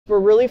we're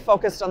really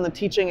focused on the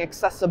teaching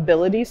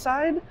accessibility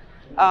side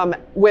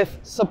with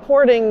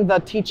supporting the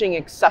teaching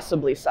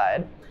accessibly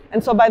side.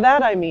 And so by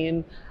that I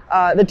mean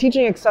the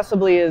teaching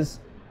accessibly is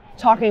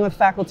talking with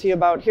faculty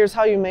about here's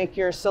how you make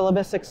your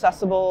syllabus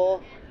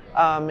accessible,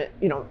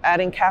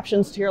 adding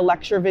captions to your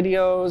lecture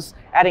videos,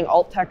 adding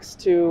alt text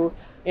to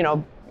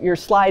your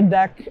slide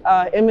deck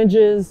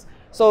images.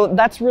 So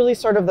that's really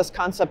sort of this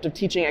concept of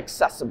teaching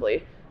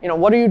accessibly.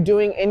 What are you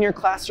doing in your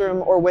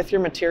classroom or with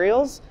your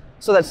materials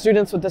so that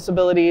students with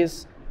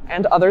disabilities,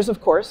 and others of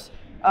course,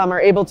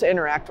 are able to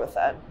interact with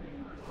that.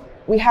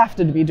 We have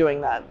to be doing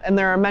that. And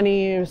there are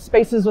many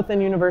spaces within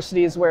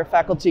universities where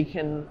faculty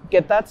can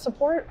get that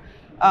support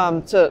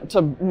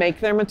to make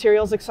their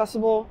materials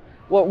accessible.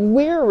 What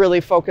we're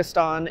really focused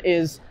on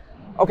is,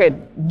 okay,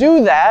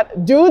 do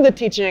the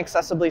teaching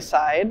accessibly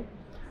side,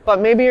 but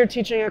maybe you're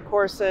teaching a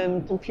course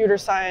in computer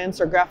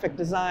science or graphic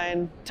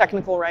design,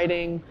 technical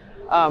writing,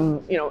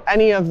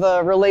 any of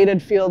the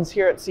related fields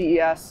here at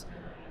CES,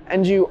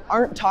 and you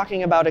aren't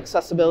talking about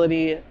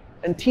accessibility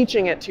and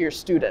teaching it to your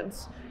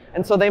students.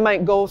 And so they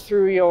might go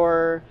through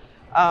your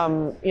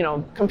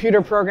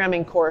computer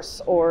programming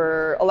course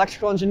or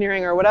electrical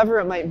engineering or whatever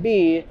it might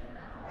be,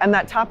 and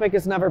that topic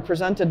is never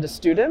presented to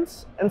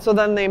students. And so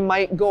then they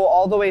might go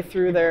all the way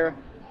through their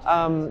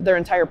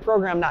entire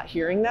program not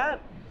hearing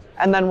that.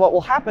 And then what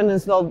will happen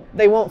is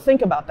they won't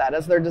think about that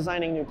as they're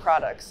designing new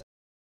products.